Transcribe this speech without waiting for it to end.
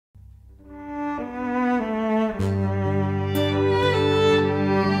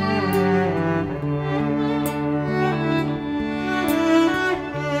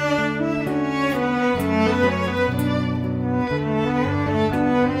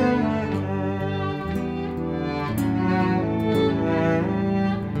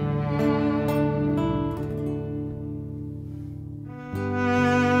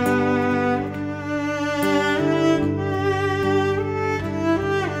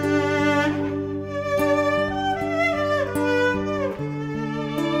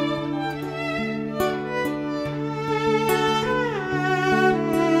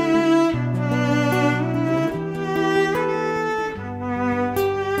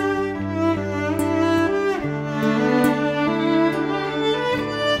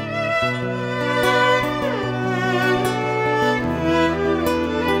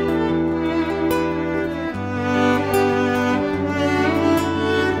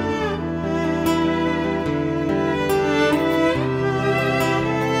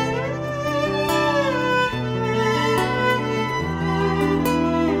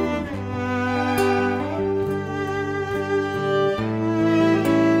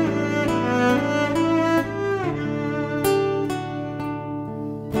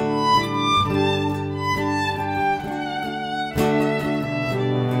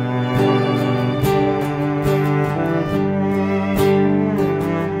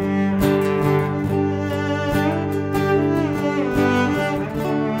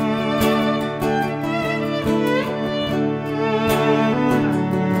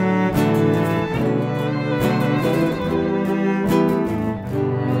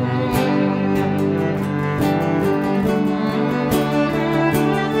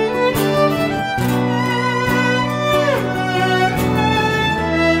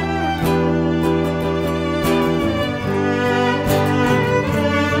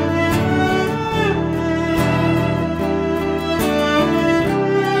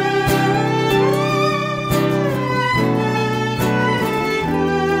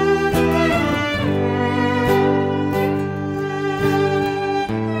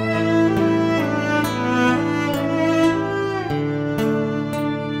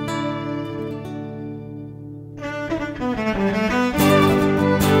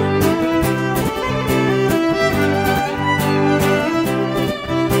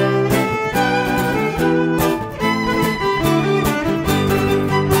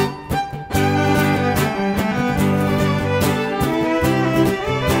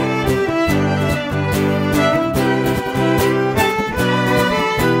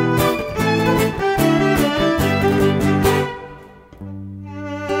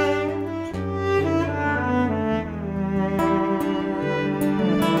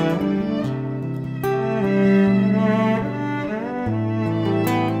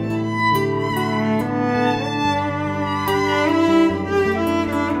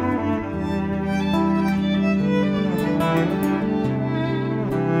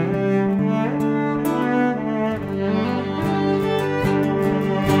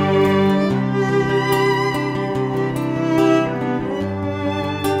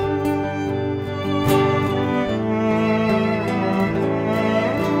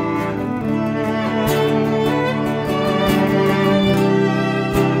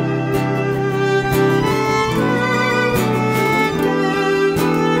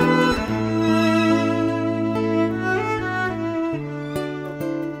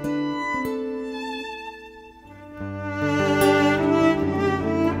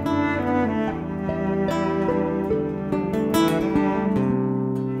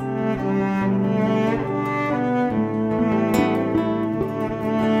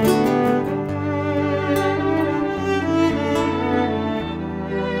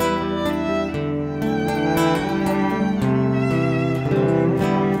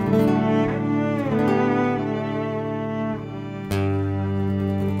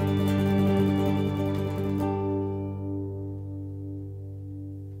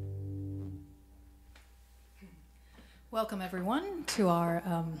Welcome everyone to our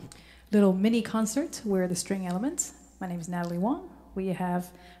little mini concert, We're the String Elements. My name is Natalie Wong. We have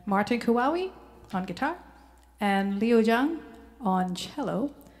Martin Kuwawi on guitar and Liu Zhang on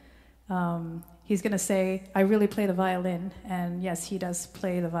cello. He's going to say, I really play the violin, and yes, he does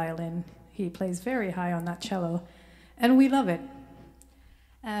play the violin. He plays very high on that cello, and we love it.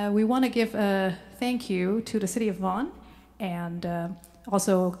 We want to give a thank you to the city of Vaughn and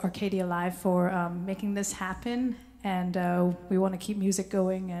also Arcadia Live for making this happen. And we want to keep music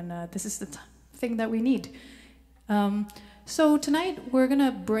going, and this is the thing that we need. So tonight we're going to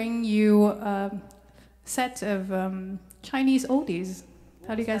bring you a set of Chinese oldies.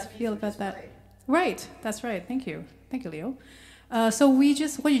 How do you guys feel about that? Right, that's right. Thank you. Thank you, Leo. So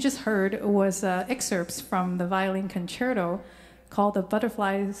what you just heard was excerpts from the violin concerto called the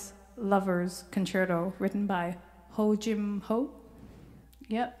Butterflies Lovers Concerto, written by Ho Jim Ho.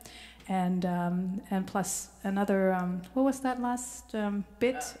 Yep. And plus another, what was that last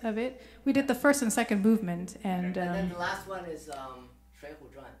bit of it? We did the first and second movement, and then the last one is Shui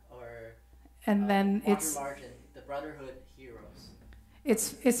Zhuan, or and then it's Margin, the Brotherhood Heroes.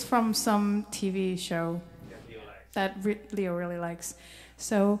 It's from some TV show that Leo really likes.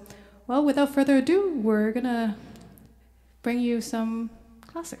 So, well, without further ado, we're gonna bring you some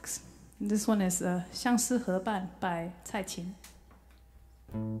classics. This one is 相思河畔 by 蔡琴。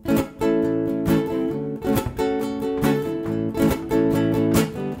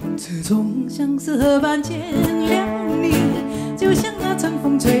自从相思河畔见了你，就像那春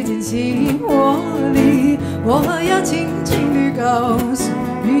风吹进心窝里，我要轻轻地告诉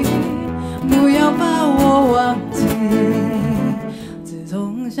你，不要把我忘记。自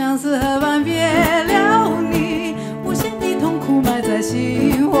从相思河畔别了你，无限的痛苦埋在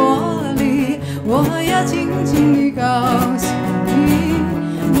心窝里，我要轻轻地告诉你，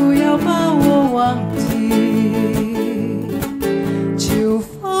不要把我忘记。秋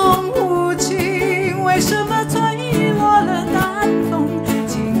风无情，为什么吹落了南风？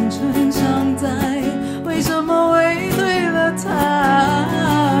青春尚在，为什么未褪了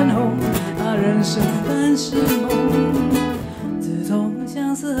残红？啊，人生本是梦，自从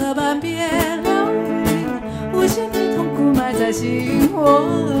相思河畔别了你，无限的痛苦埋在心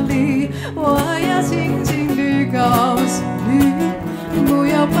窝里，我要轻轻地告诉你，不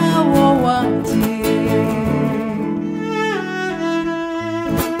要把我忘记。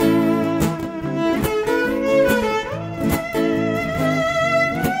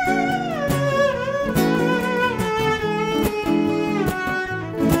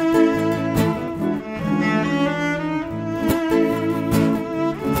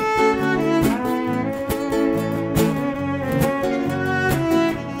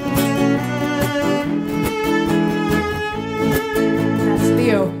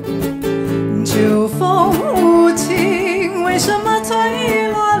秋风无情，为什么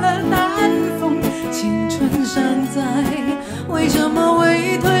吹落了南风？青春尚在，为什么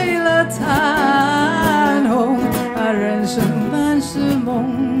未褪了残红？啊，人生本是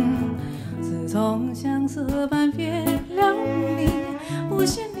梦，自从相思河畔别了你，无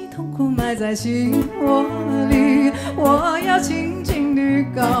限的痛苦埋在心窝里，我要轻轻地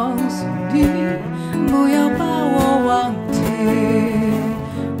告诉你，不要把我忘记。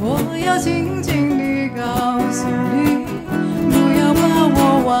我要轻轻地告诉你，不要把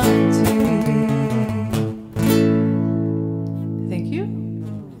我忘记。Thank you.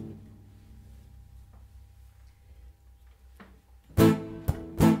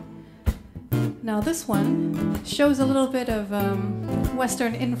 Now this one shows a little bit of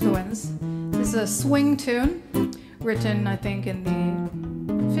Western influence. This is a swing tune written, I think, in the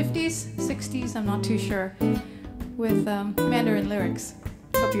 50s, 60s, I'm not too sure, with Mandarin lyrics.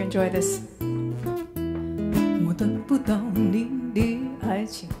 Hope you enjoy this. 我得不到你的爱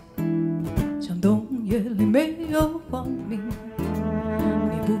情，像冬夜里没有光明。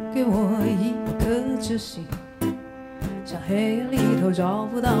你不给我一颗痴心，像黑夜里头找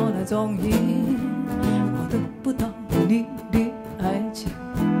不到那踪影。我得不到你的爱情，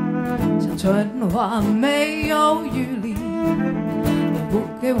像春花没有雨淋。你不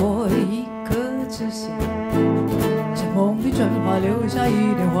给我一颗痴心，像梦里春花留下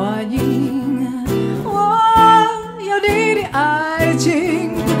一点幻影。我要你的爱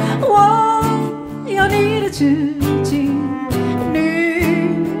情，我要你的痴情。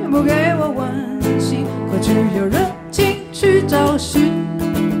你不给我温馨，过去有热情去找寻。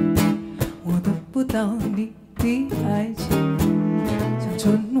我得不到你的爱情，像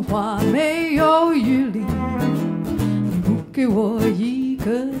春花没有雨淋。你不给我一颗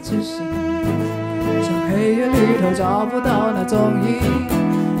痴心，像黑夜里头找不到那踪影。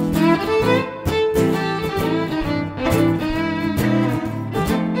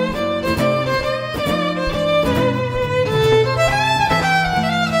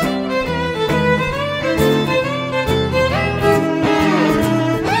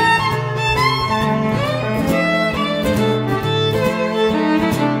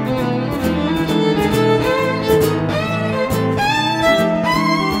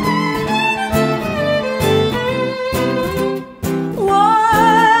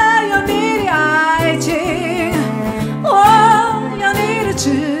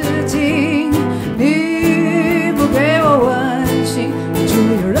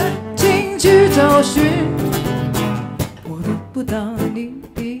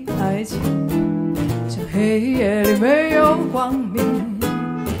爱情，像黑夜里没有光明，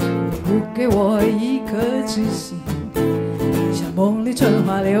不给我一颗痴心，像梦里春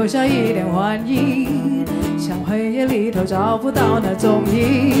花留下一点幻影，像黑夜里头找不到那踪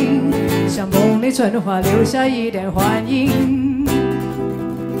影，像梦里春花留下一点幻影。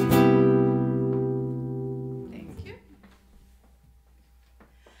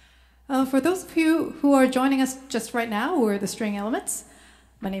For those of you who are joining us just right now, who are the string elements,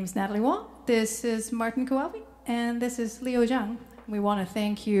 my name is Natalie Wong, this is Martin Kuawi, and this is Leo Zhang. We want to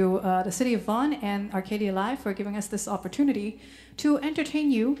thank you, the City of Vaughn and Arcadia Live, for giving us this opportunity to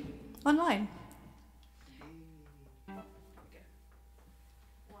entertain you online. 1,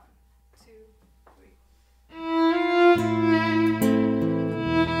 2, 3.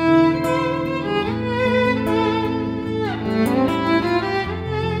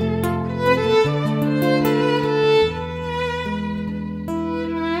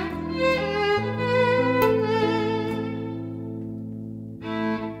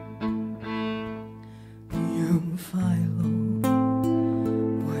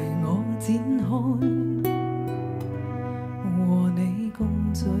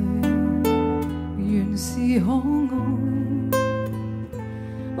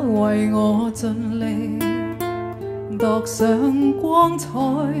為我盡力度上光彩，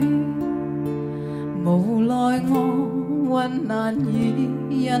無奈我困難已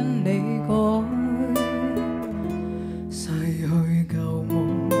因你改，逝去舊夢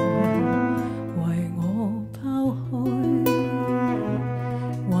為我拋開，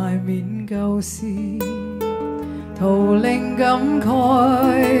懷緬舊事徒令感慨，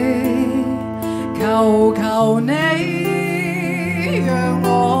求求你讓我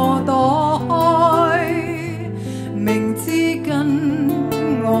躲開，明知跟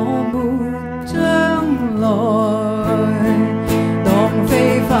我沒將來，當飛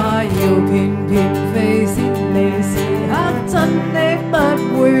花要翩翩飛仙離時刻真的不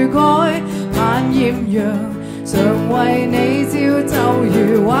會改，盼豔陽常為你照，就如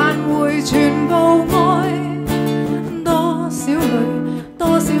挽回全部愛，多少淚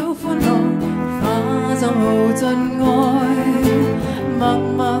多少歡樂化作無盡愛，默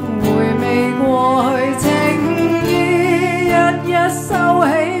默回味過去情意，一一收起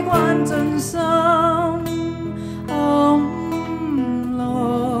關進心內。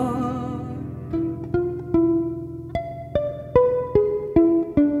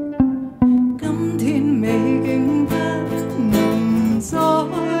今天美景不能再，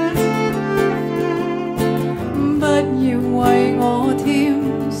不要為我添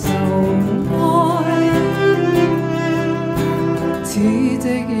愁哀，似夕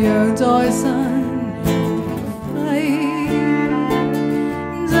陽在身如揮，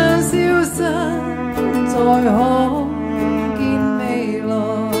將消失再可見未來。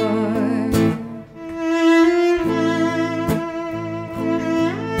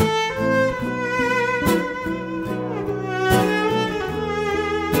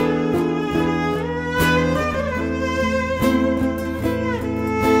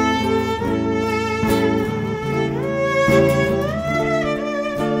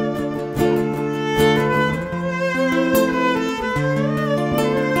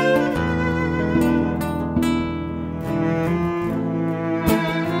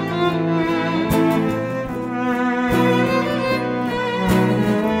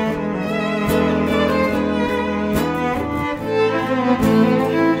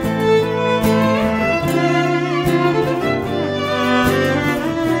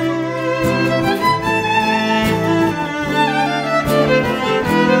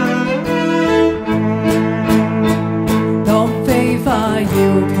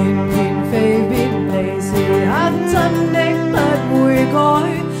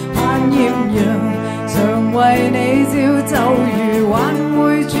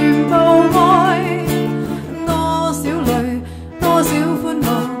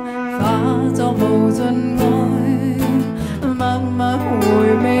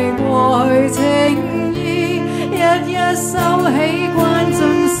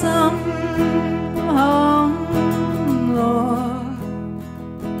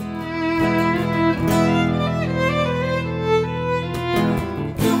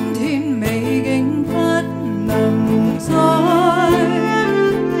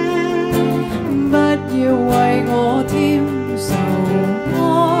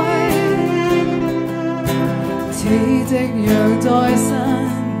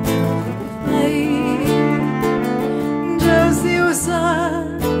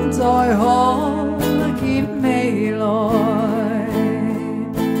再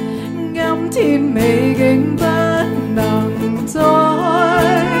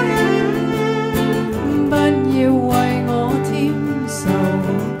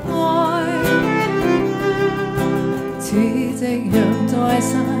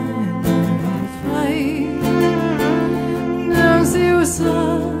失，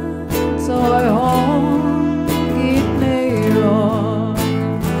再可結未來。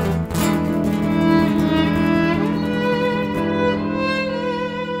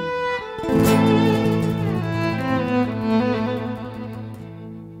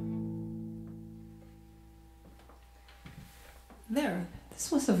There,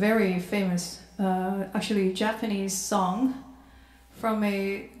 this was a very famous, actually Japanese song from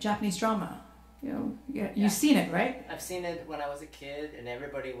a Japanese drama. You know, you've seen it, right? I've seen it when I was a kid, and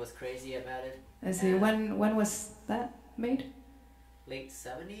everybody was crazy about it. I see. When was that made? Late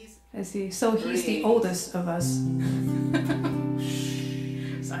 70s. I see. So he's the oldest of us.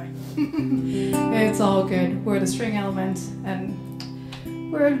 Sorry. It's all good. We're the string element, and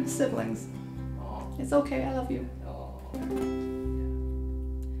we're siblings. Aww. It's okay. I love you. Aww.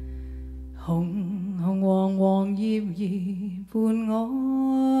 紅紅黃黃葉兒伴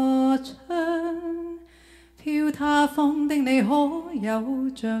我窗，飄他方的你可有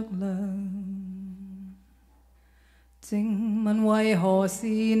着涼？靜問為何是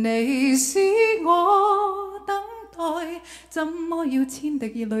你使我等待？怎麼要千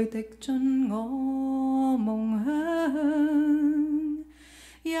滴熱淚滴進我夢鄉？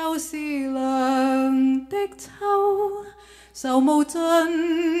又是涼的秋。愁無盡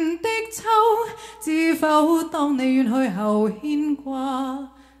的秋，知否當你遠去後牽掛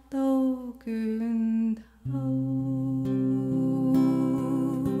都倦透。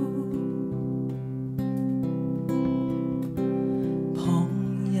旁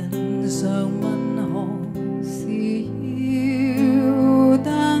人常問何時要等，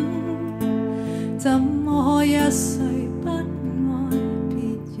怎麼一世不愛別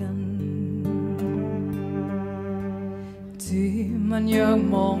人？自問若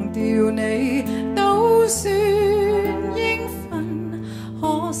忘掉你都算應份，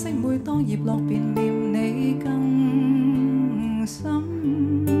可惜每當葉落便念你更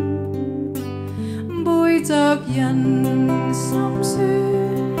深，背着人心酸，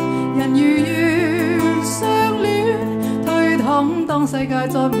人如願相戀，推搪當世界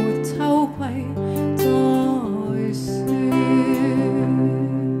再沒秋季再說。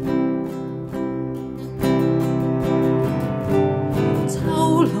秋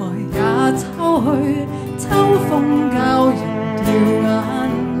來也秋去，秋風教人掉眼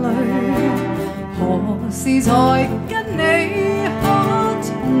淚，何時才跟你可重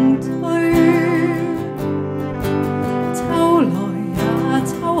聚？秋來也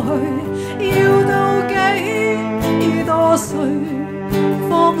秋去，要到幾多歲，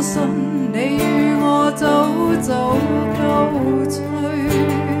方信你與我早早告吹。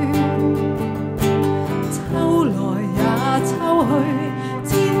秋來也秋去，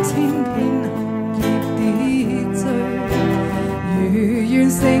千千片紅葉跌墜，如完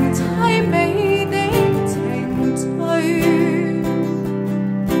成凄美的情趣。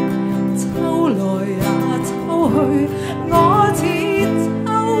秋來也秋去，我似秋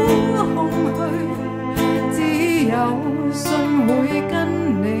空虛，只有信會跟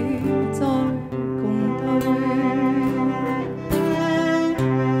你再共對。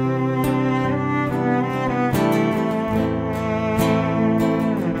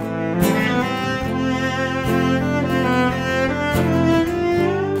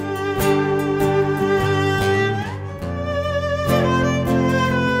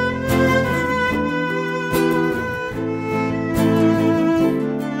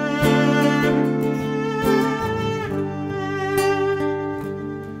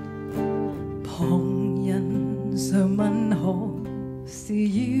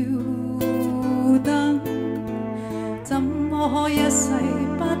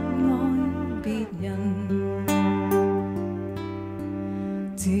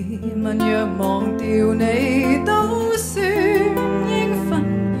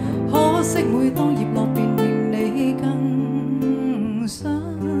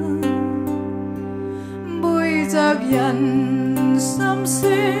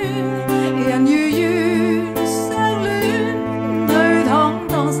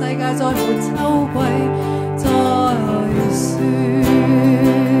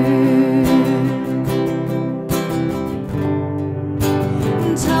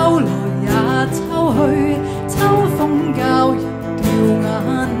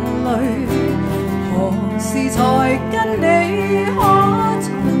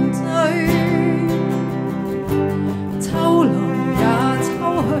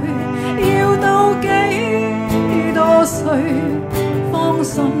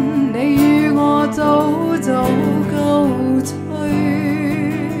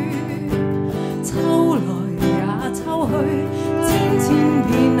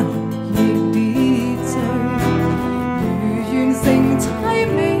成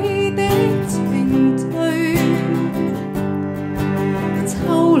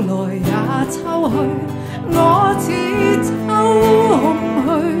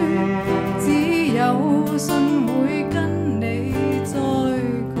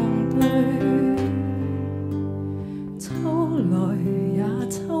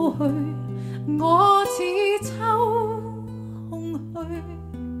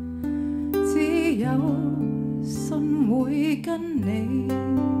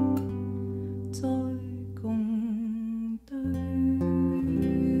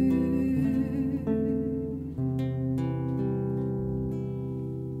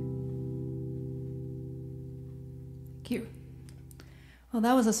Well,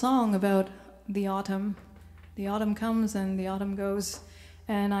 that was a song about the autumn. The autumn comes and the autumn goes,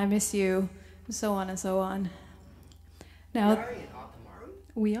 and I miss you, so on and so on. Now, We are in autumn, are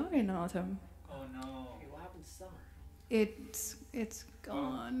we? we are in autumn. Oh no. Okay, what happened to summer? It's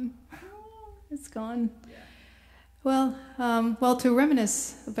gone. It's gone. Yeah. Well, to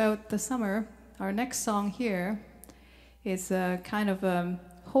reminisce about the summer, our next song here is a kind of a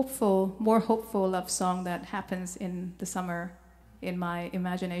more hopeful love song that happens in the summer. In my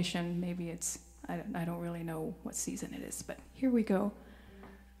imagination, maybe I don't really know what season it is, but here we go.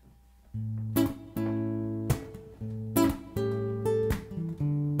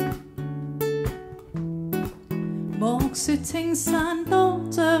莫說青山多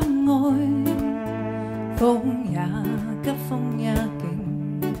障礙，風也急，風也勁，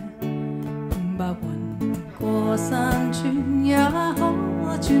白雲過山川也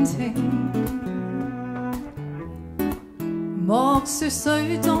可傳情。莫說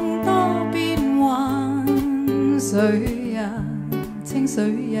水中多變幻，水也清，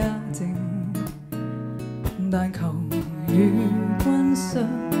水也靜，但求與君相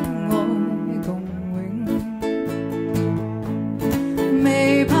愛共。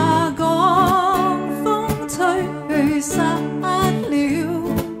未怕江風吹散了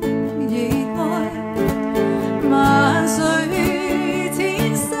意外，萬水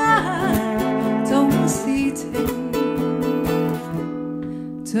千山總是情，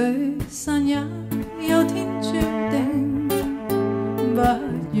聚散也有天注定，不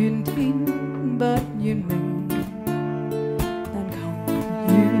怨天不怨命，但求與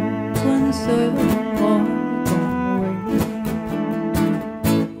君相愛。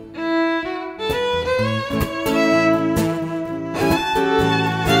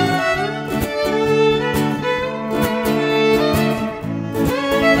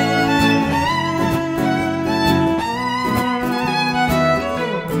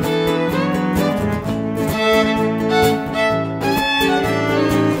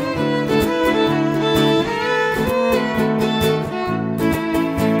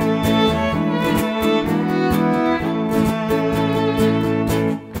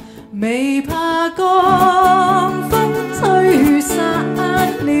未怕江風吹散了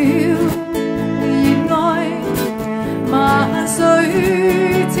熱愛，萬水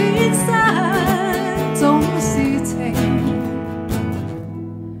千山總是情，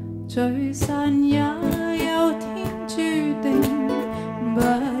聚散也有天注定，不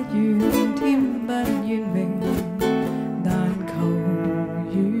怨天不怨命，但求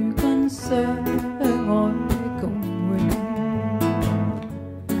與君相愛共榮。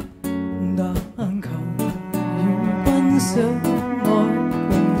但求與君相愛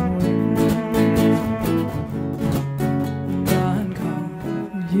共榮，但求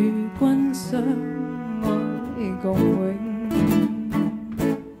與君相愛共榮。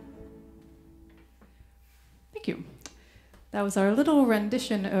Thank you. That was our little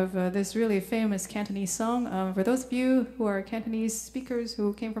rendition of this really famous Cantonese song. For those of you who are Cantonese speakers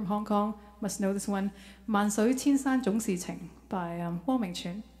who came from Hong Kong, must know this one. 萬水千山總是情 by 汪明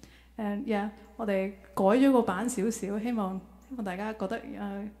荃。And yeah, 我哋改咗個版少少，希望大家覺得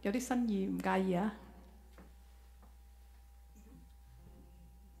有啲新意，唔介意啊。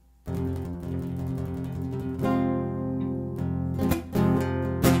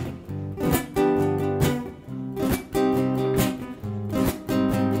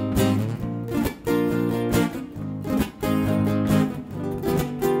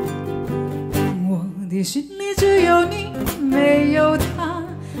我的心裡只有你，沒有他。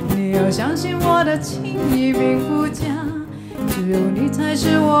你要相信我的情意並不假，只有你才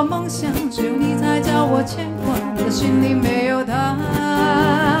是我夢想，只有你才叫我牽掛，我的心裡沒有他，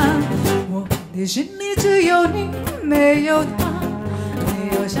我的心裡只有你，沒有他。你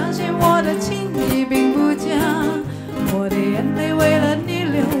要相信我的情意並不假，我的眼淚為了你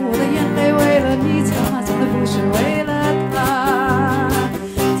流，我的眼淚為了你擦，從來不是為了他。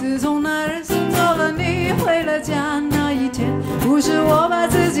自從那人送走了你回了家那一天，不是我把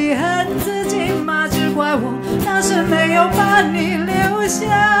自己恨自己嗎？只怪我當時沒有把你留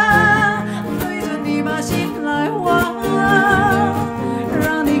下，對着你把心來挖，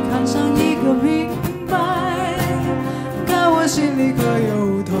讓你看上一個明白，看我心裡可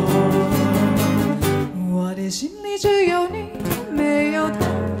有他。我的心裡只有你，沒有他。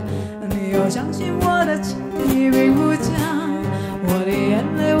你要相信我的情意並不假，我的眼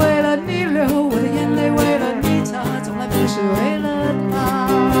淚為了你流，我的眼淚為了你擦，從來不是為了他。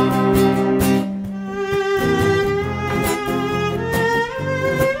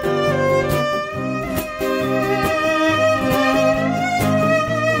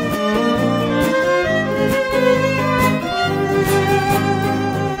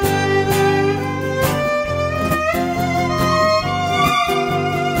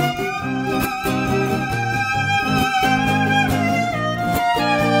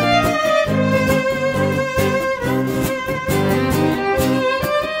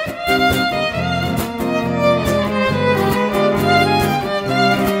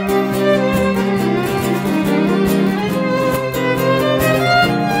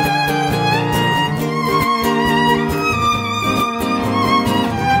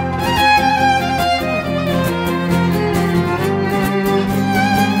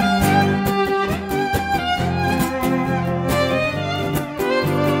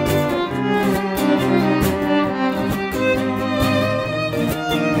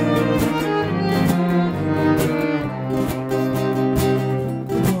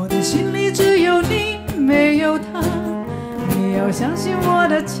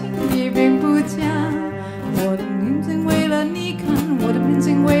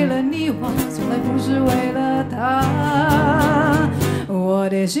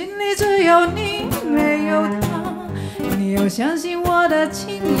的心里只有你，没有他。你要相信我的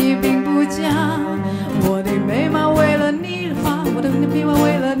情意并不假，我的眉毛为了你画，我的眉毛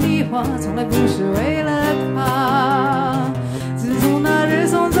为了你画，从来不是为了他。自从那日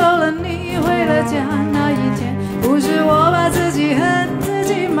送走了你回了家那一天，不是我把自己恨自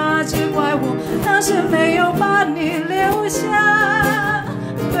己骂，只怪我当时没有把你留下，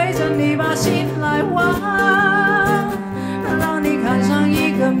对着你把心来挖，让你看上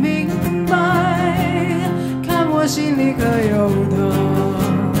一个明白，看我心里可有他。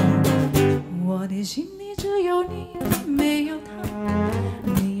我的心里只有你，没有他。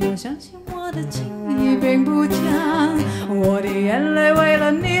你要相信我的情意并不假，我的眼泪为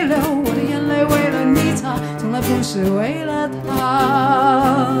了你流，我的眼泪为了你擦，从来不是为了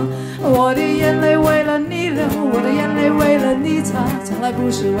他。我的眼泪为了你流，我的眼泪为了你擦，从来不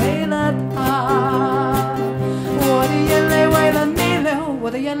是为了他。我的眼泪为了你流，我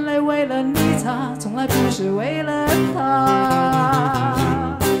的眼泪为了你擦，从来不是为了他。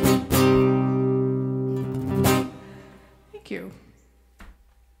Thank you.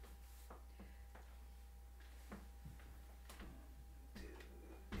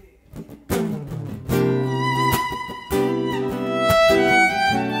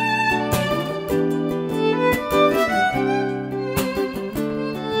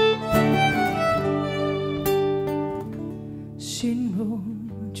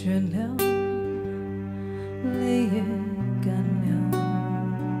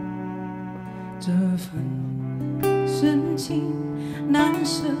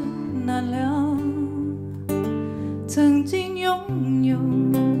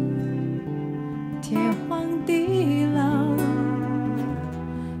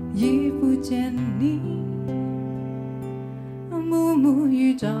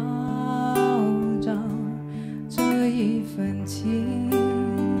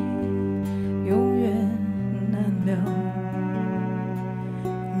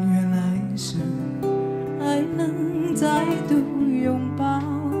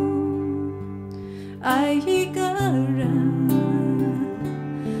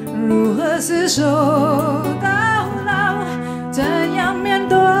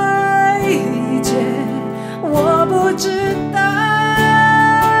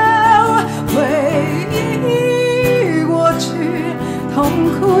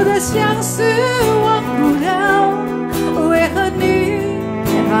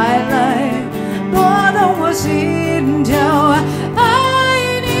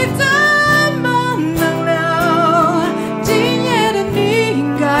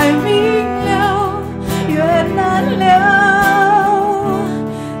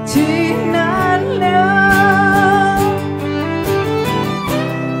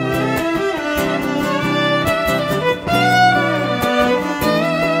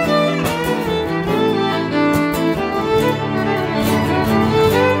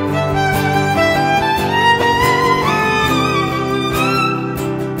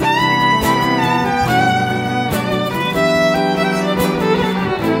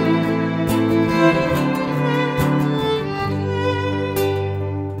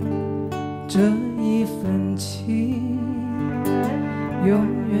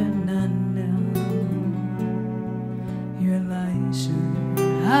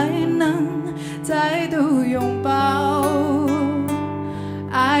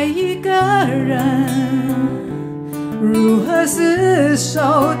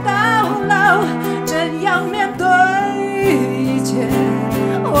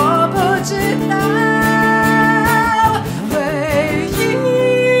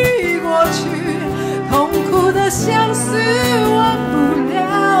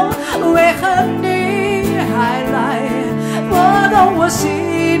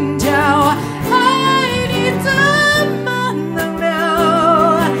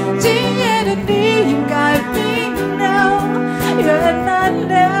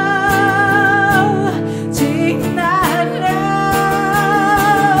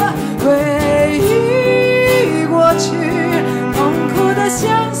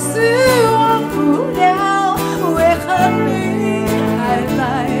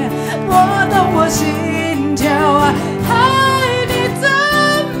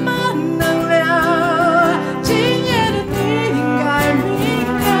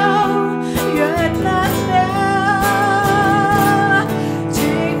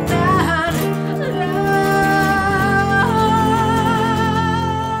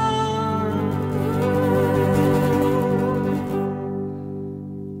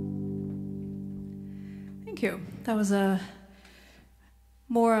 That was a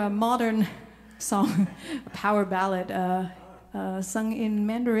more modern song, a power ballad. sung in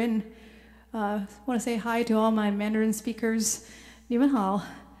Mandarin. I want to say hi to all my Mandarin speakers. 你们好.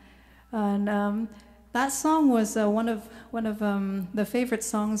 And that song was one of the favorite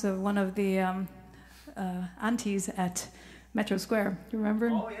songs of one of the aunties at Metro Square. You remember?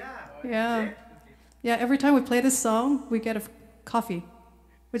 Oh yeah. Yeah. Yeah. Every time we play this song, we get a coffee,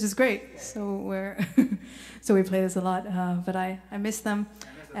 which is great. So so we play this a lot. But I miss them.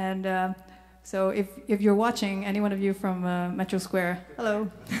 And so if you're watching, any one of you from Metro Square,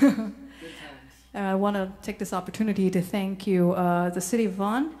 hello. I want to take this opportunity to thank you, the City of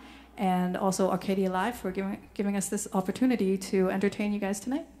Vaughn, and also Arcadia Live for giving us this opportunity to entertain you guys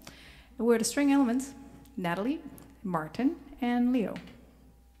tonight. And we're the string elements, Natalie, Martin, and Leo.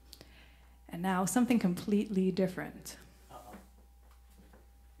 And now something completely different. Uh-oh.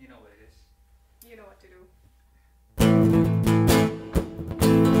 You know what it is. You know what to do.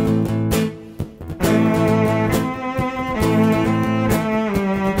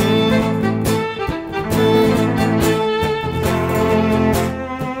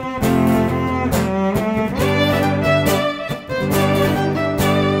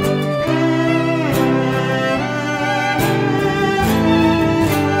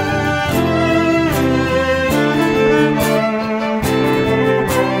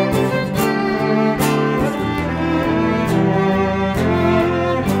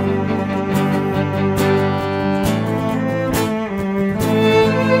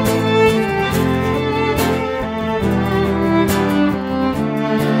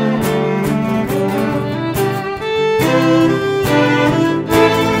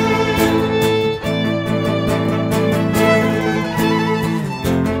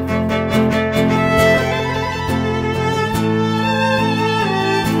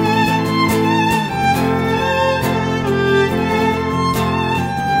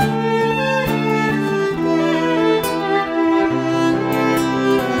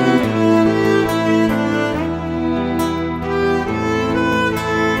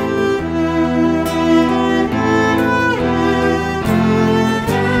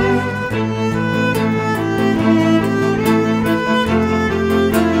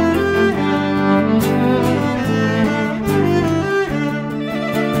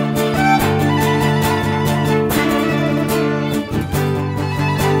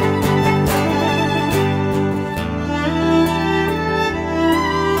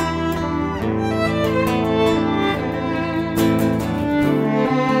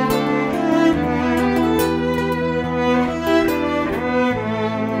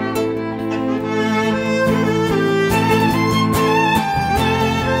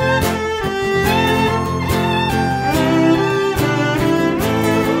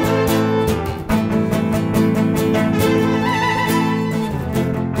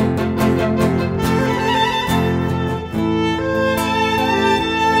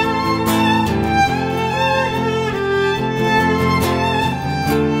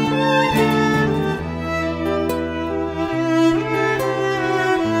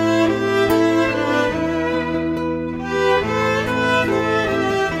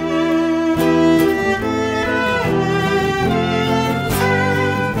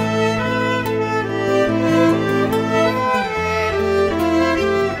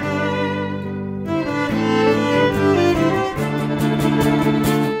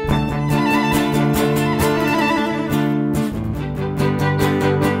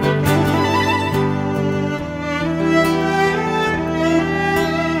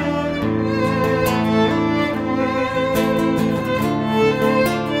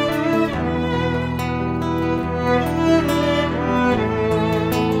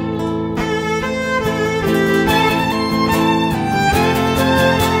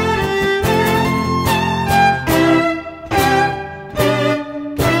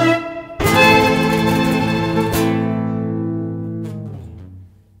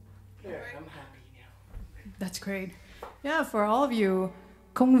 For all of you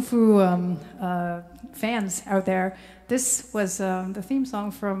Kung Fu fans out there, this was the theme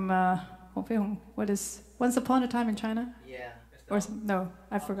song from what is Once Upon a Time in China? Yeah. Or no,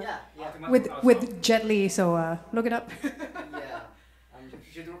 I forgot. Yeah. With Jet Li, so look it up. Yeah. You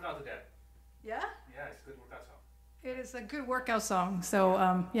should work out to that. Yeah? Yeah, it's a good workout song. It is a good workout song.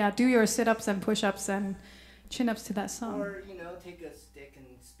 So yeah, do your sit-ups and push-ups and chin-ups to that song. Or, take a stick and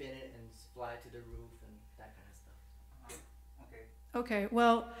spin it and fly to the roof and that kind of stuff. Okay,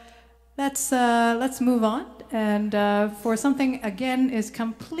 well, let's move on, and for something again is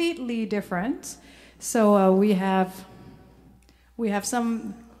completely different. So we have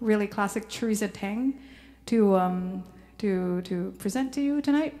some really classic Teresa Tang to present to you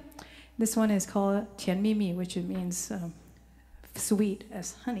tonight. This one is called 甜蜜蜜, which means sweet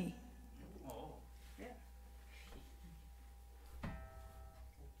as honey. Oh. Yeah.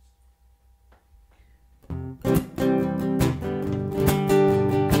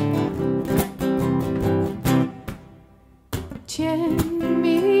 甜蜜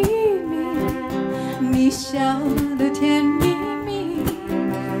蜜，你笑得甜蜜蜜，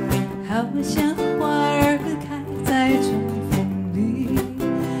好像花儿开在春风里，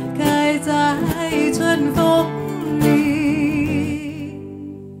开在春风里。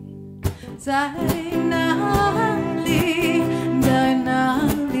在哪里，在哪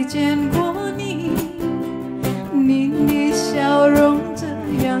里见过你？你的笑容这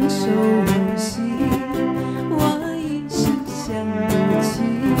样熟悉，我一时想不起。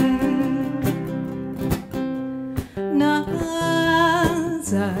那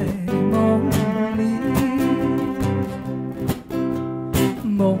在梦里，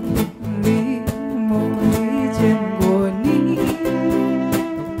梦里，梦里见过你，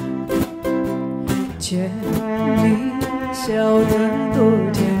甜蜜，笑得多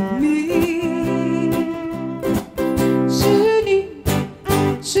甜蜜。是你，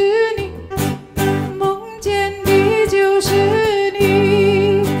是你，梦见的就是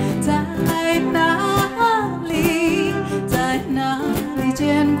你。在哪里，在哪里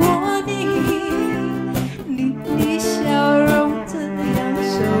见过你？你的笑容这样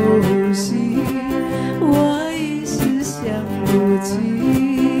熟悉，我一时想不起。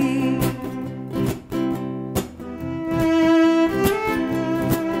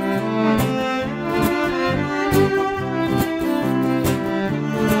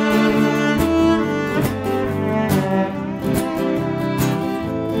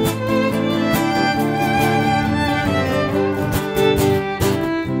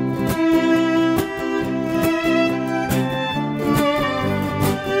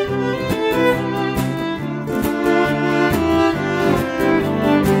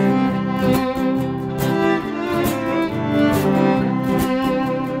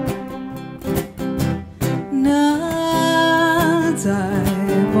那在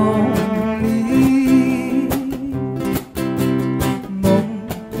梦里，梦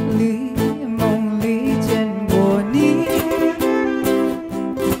里，梦里见过你，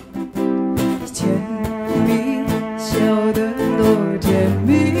甜蜜，笑得多甜蜜。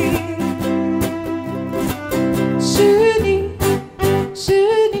是你，是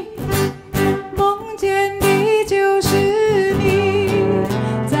你，梦见的就是你。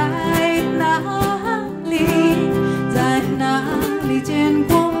在哪里，在哪里见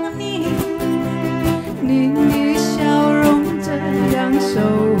过你？你的笑容这样熟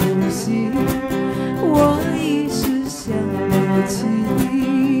悉，我一时想不起。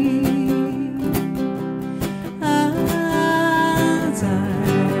啊，在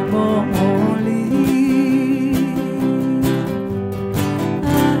梦里，啊，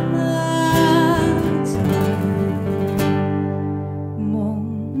在梦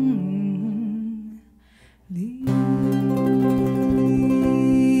里。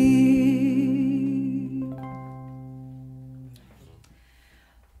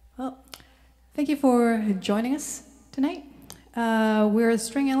Well, thank you for joining us tonight. We're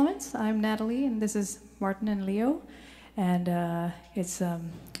String Elements. I'm Natalie, and this is Martin and Leo. And it's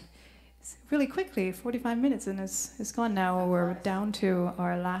really quickly 45 minutes, and it's gone now. We're down to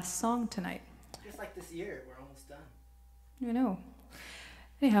our last song tonight. Just like this year, we're almost done. You know.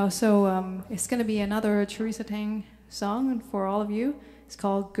 Anyhow, so it's going to be another Teresa Tang song for all of you. It's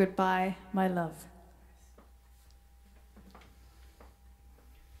called Goodbye, My Love.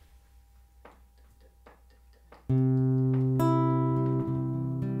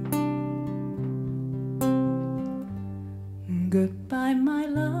 Goodbye, my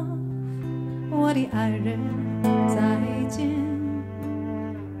love， 我的爱人，再见。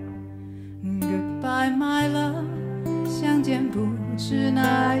Goodbye, my love， 相见不是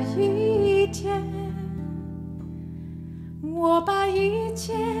那一天。我把一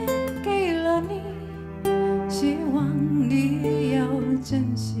切给了你，希望你要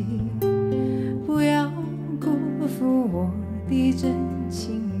珍惜，不要辜负我的真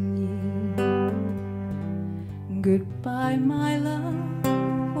情意。Goodbye, my love，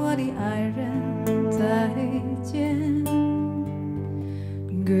 我的爱人，再见。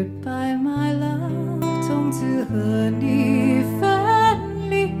Goodbye, my love， 从此和你分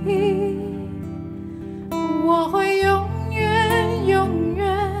离，我会永远永远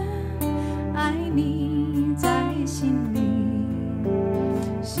爱你在心里，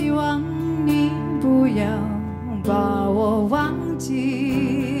希望你不要把我忘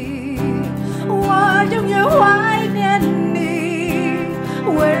记，我永远怀念你，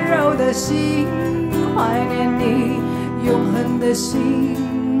温柔的心怀念你，永恒的心，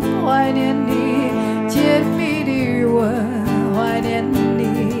怀念你甜蜜的吻，怀念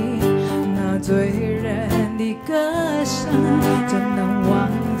你那醉人的歌声，怎能忘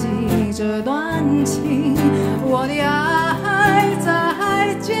记这段情？我的爱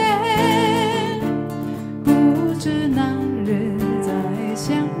再见，不知哪日再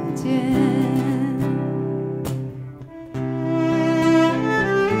相见。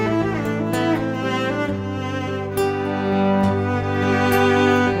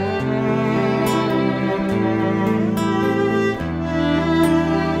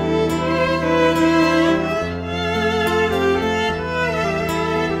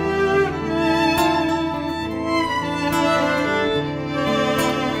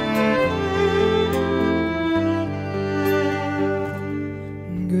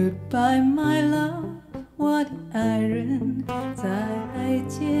Goodbye, my love， 我的爱人，再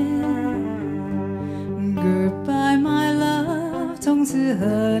见。Goodbye, my love， 从此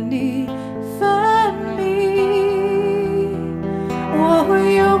和你分离。我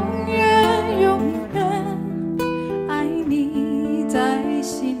会永远永远爱你在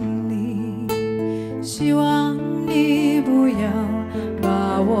心里，希望你不要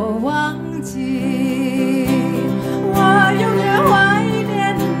把我忘记。我永远怀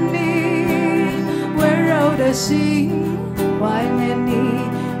念温柔的心，怀念你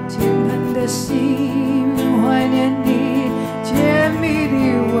天恒的心，怀念你甜蜜的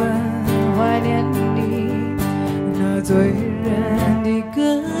吻，怀念你那醉人的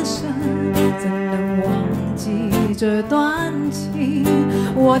歌声，怎能忘记这段情？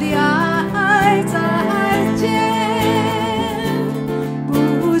我的爱再见，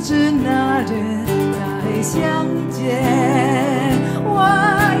不知哪日再相见。我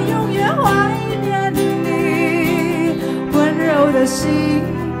永远怀念你温柔的心，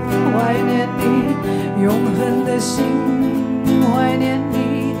怀念你永恒的心，怀念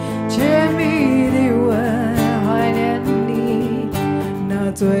你甜蜜的吻，怀念你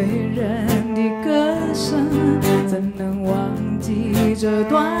那醉人的歌声，怎能忘记这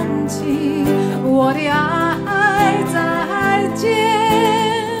段情？我的爱再见，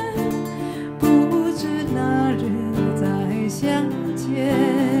不知哪日再相见。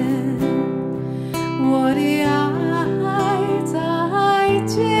我的爱再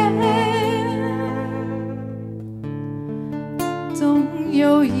见，总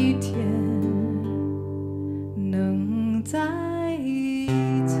有一天能再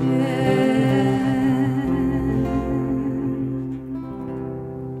见。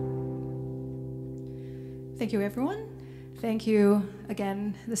Thank you, everyone. Thank you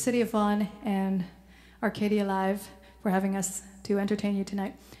again, the City of Vaughn and Arcadia Live, for having us to entertain you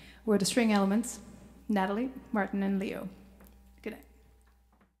tonight. We're the string elements, Natalie, Martin, and Leo.